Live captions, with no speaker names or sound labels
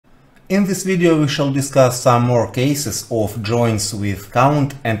In this video we shall discuss some more cases of joins with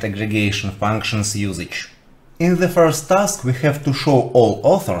count and aggregation functions usage. In the first task we have to show all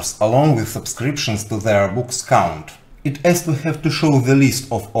authors along with subscriptions to their books count. It is we have to show the list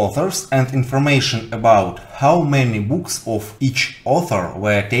of authors and information about how many books of each author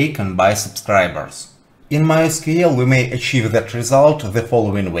were taken by subscribers. In MySQL we may achieve that result the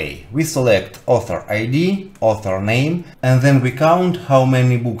following way. We select author ID, author name, and then we count how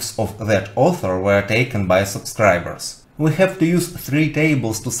many books of that author were taken by subscribers. We have to use three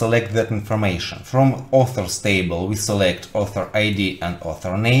tables to select that information. From authors table we select author ID and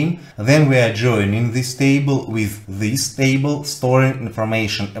author name, then we are joining this table with this table, storing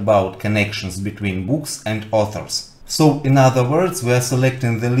information about connections between books and authors. So, in other words, we are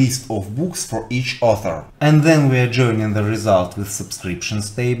selecting the list of books for each author. And then we are joining the result with subscriptions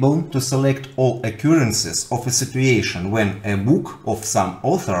table to select all occurrences of a situation when a book of some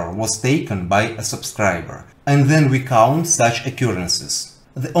author was taken by a subscriber. And then we count such occurrences.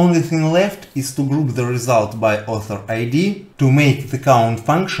 The only thing left is to group the result by author ID to make the count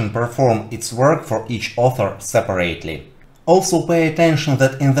function perform its work for each author separately. Also pay attention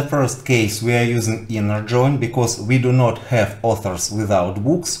that in the first case we are using inner join because we do not have authors without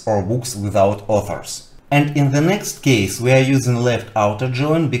books or books without authors. And in the next case we are using left outer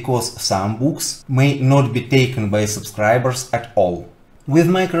join because some books may not be taken by subscribers at all. With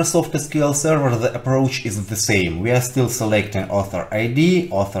Microsoft SQL Server the approach is the same. We are still selecting author ID,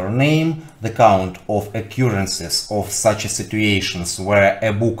 author name, the count of occurrences of such situations where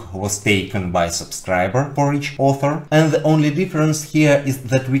a book was taken by subscriber for each author, and the only difference here is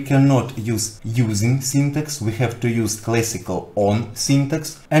that we cannot use using syntax, we have to use classical on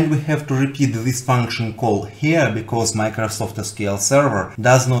syntax, and we have to repeat this function call here because Microsoft SQL Server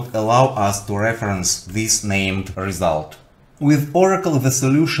does not allow us to reference this named result. With Oracle the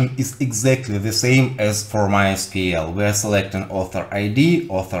solution is exactly the same as for MySQL. We are selecting author ID,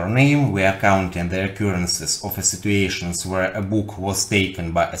 author name, we are counting the occurrences of situations where a book was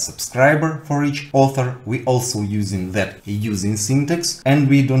taken by a subscriber for each author. We also using that using syntax, and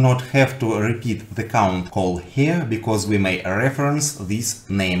we do not have to repeat the count call here because we may reference this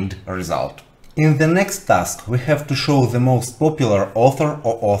named result. In the next task we have to show the most popular author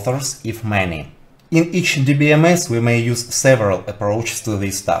or authors if many. In each DBMS we may use several approaches to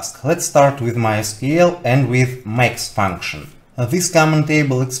this task. Let's start with MySQL and with max function. This common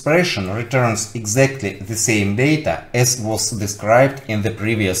table expression returns exactly the same data as was described in the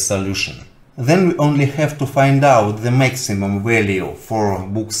previous solution. Then we only have to find out the maximum value for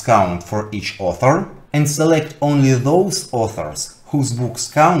books count for each author and select only those authors whose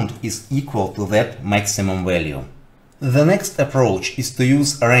books count is equal to that maximum value. The next approach is to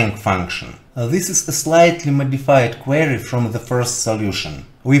use rank function. This is a slightly modified query from the first solution.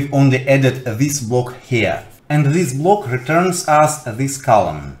 We've only added this block here, and this block returns us this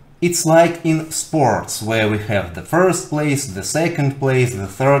column. It's like in sports, where we have the first place, the second place, the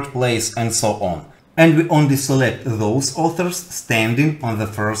third place, and so on. And we only select those authors standing on the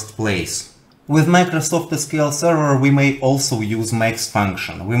first place. With Microsoft SQL Server we may also use max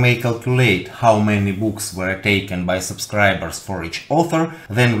function. We may calculate how many books were taken by subscribers for each author,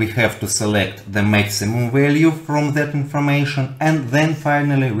 then we have to select the maximum value from that information, and then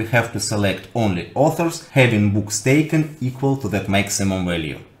finally we have to select only authors having books taken equal to that maximum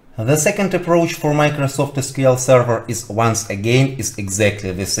value. The second approach for Microsoft SQL Server is once again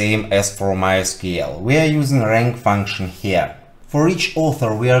exactly the same as for MySQL. We are using rank function here. For each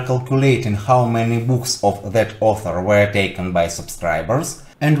author we are calculating how many books of that author were taken by subscribers,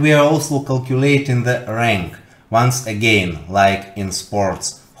 and we are also calculating the rank, once again like in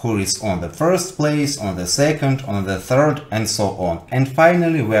sports, who is on the first place, on the second, on the third, and so on. And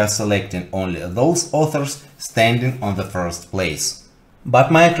finally we are selecting only those authors standing on the first place. But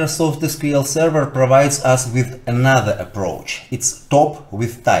Microsoft SQL Server provides us with another approach. It's top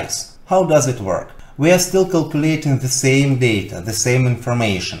with ties. How does it work? We are still calculating the same data, the same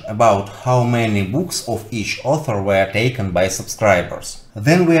information about how many books of each author were taken by subscribers.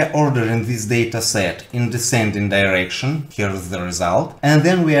 Then we are ordering this data set in descending direction, here is the result, and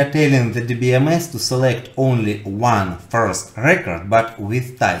then we are telling the DBMS to select only one first record but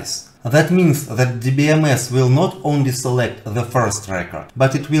with ties. That means that DBMS will not only select the first record,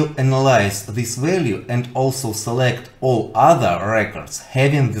 but it will analyze this value and also select all other records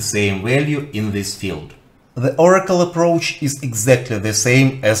having the same value in this field. The Oracle approach is exactly the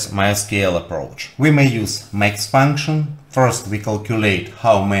same as MySQL approach. We may use max function, First we calculate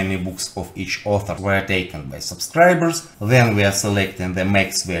how many books of each author were taken by subscribers, then we are selecting the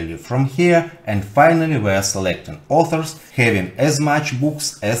max value from here, and finally we are selecting authors having as much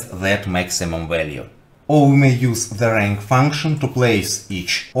books as that maximum value. Or we may use the rank function to place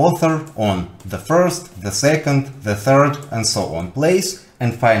each author on the first, the second, the third, and so on place,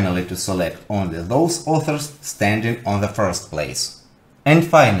 and finally to select only those authors standing on the first place. And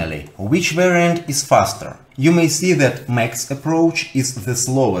finally, which variant is faster? You may see that max approach is the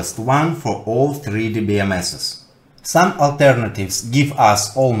slowest one for all three DBMSs. Some alternatives give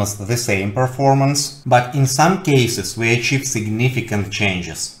us almost the same performance, but in some cases we achieve significant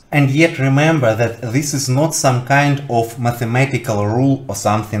changes. And yet remember that this is not some kind of mathematical rule or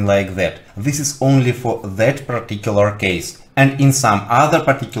something like that. This is only for that particular case. And in some other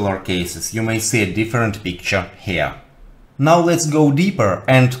particular cases you may see a different picture here. Now let's go deeper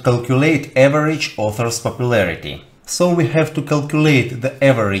and calculate average author's popularity. So we have to calculate the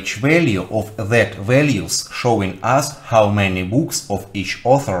average value of that values, showing us how many books of each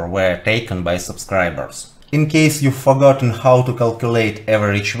author were taken by subscribers. In case you've forgotten how to calculate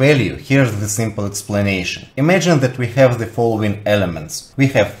average value, here's the simple explanation. Imagine that we have the following elements. We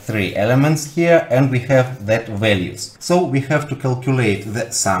have three elements here and we have that values. So we have to calculate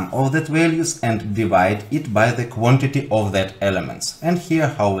the sum of that values and divide it by the quantity of that elements. And here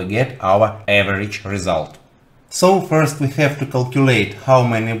how we get our average result. So first we have to calculate how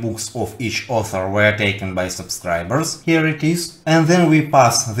many books of each author were taken by subscribers, here it is, and then we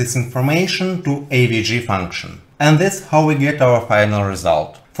pass this information to AVG function. And that's how we get our final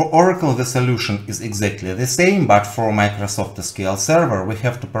result. For Oracle the solution is exactly the same, but for Microsoft SQL Server we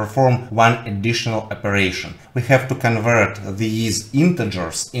have to perform one additional operation. We have to convert these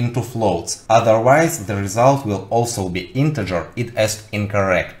integers into floats, otherwise the result will also be integer, it is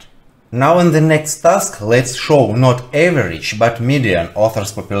incorrect. Now in the next task, let's show not average, but median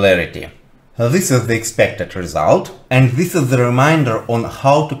author's popularity. This is the expected result, and this is the reminder on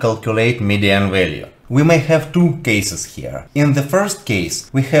how to calculate median value. We may have two cases here. In the first case,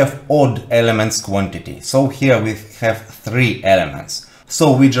 we have odd elements quantity, so here we have three elements.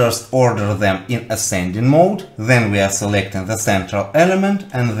 So we just order them in ascending mode, then we are selecting the central element,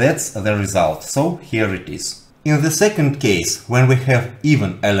 and that's the result, so here it is. In the second case, when we have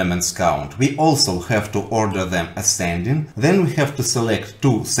even elements count, we also have to order them ascending, then we have to select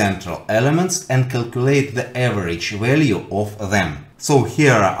two central elements and calculate the average value of them. So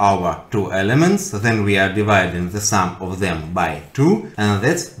here are our two elements, then we are dividing the sum of them by 2, and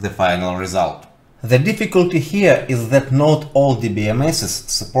that's the final result. The difficulty here is that not all DBMSs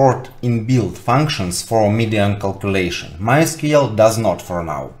support inbuilt functions for median calculation. MySQL does not for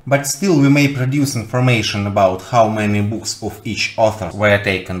now. But still we may produce information about how many books of each author were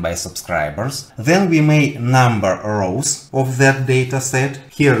taken by subscribers. Then we may number rows of that dataset.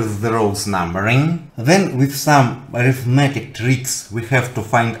 Here is the rows numbering. Then with some arithmetic tricks we have to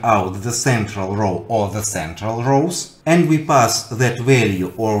find out the central row or the central rows. And we pass that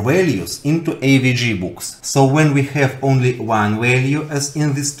value or values into AVG books. So when we have only one value, as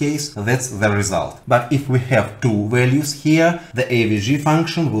in this case, that's the result. But if we have two values here, the AVG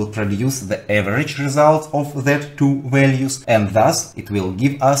function will produce the average result of that two values, and thus it will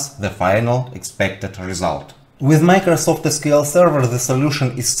give us the final expected result. With Microsoft SQL Server the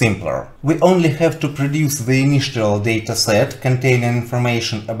solution is simpler. We only have to produce the initial dataset containing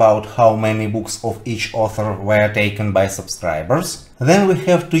information about how many books of each author were taken by subscribers. Then we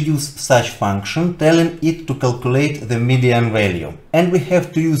have to use such function telling it to calculate the median value. And we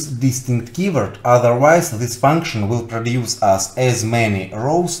have to use distinct keyword, otherwise this function will produce us as many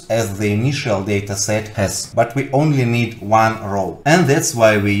rows as the initial dataset has. But we only need one row. And that's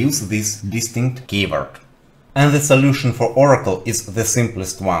why we use this distinct keyword. And the solution for Oracle is the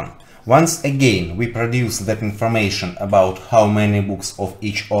simplest one. Once again, we produce that information about how many books of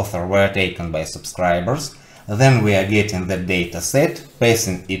each author were taken by subscribers, then we are getting the data set,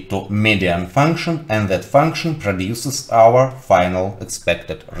 passing it to median function, and that function produces our final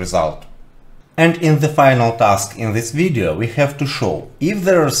expected result. And in the final task in this video, we have to show if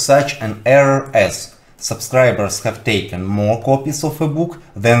there is such an error as subscribers have taken more copies of a book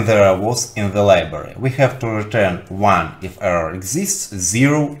than there was in the library. We have to return 1 if error exists,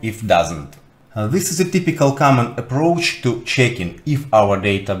 0 if doesn't. This is a typical common approach to checking if our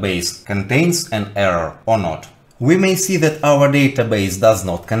database contains an error or not. We may see that our database does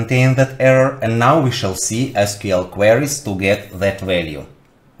not contain that error, and now we shall see SQL queries to get that value.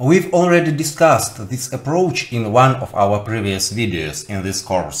 We've already discussed this approach in one of our previous videos in this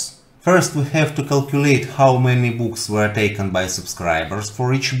course. First we have to calculate how many books were taken by subscribers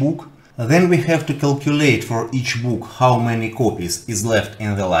for each book, Then we have to calculate for each book how many copies is left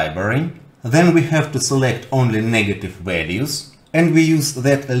in the library. Then we have to select only negative values. And we use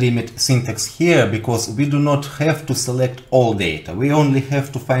that limit syntax here because we do not have to select all data. We only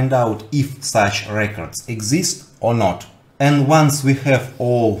have to find out if such records exist or not. And once we have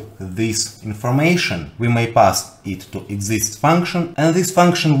all this information, we may pass it to exist function, and this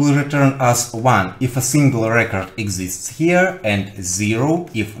function will return us 1 if a single record exists here and 0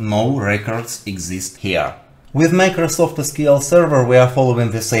 if no records exist here. With Microsoft SQL Server we are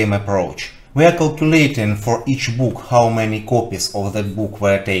following the same approach. We are calculating for each book how many copies of that book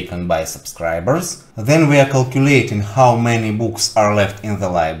were taken by subscribers. Then we are calculating how many books are left in the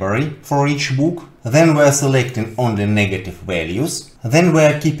library for each book. Then we are selecting only negative values. Then we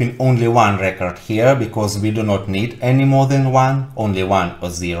are keeping only one record here because we do not need any more than one, only 1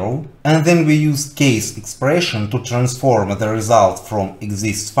 or 0. And then we use case expression to transform the result from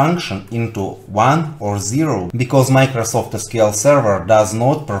exist function into 1 or 0 because Microsoft SQL Server does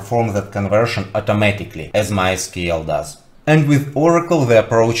not perform that conversion automatically as MySQL does. And with Oracle the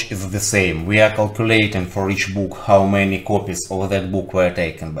approach is the same. We are calculating for each book how many copies of that book were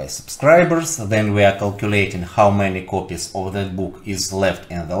taken by subscribers, then we are calculating how many copies of that book is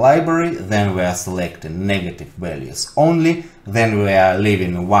left in the library, then we are selecting negative values only, then we are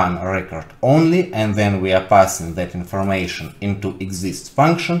leaving one record only, and then we are passing that information into exist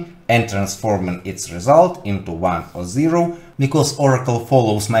function and transforming its result into 1 or 0, because Oracle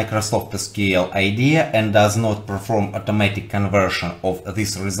follows Microsoft SQL idea and does not perform automatic conversion of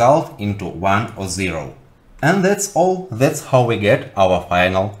this result into 1 or 0. And that's all. That's how we get our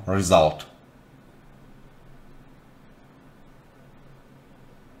final result.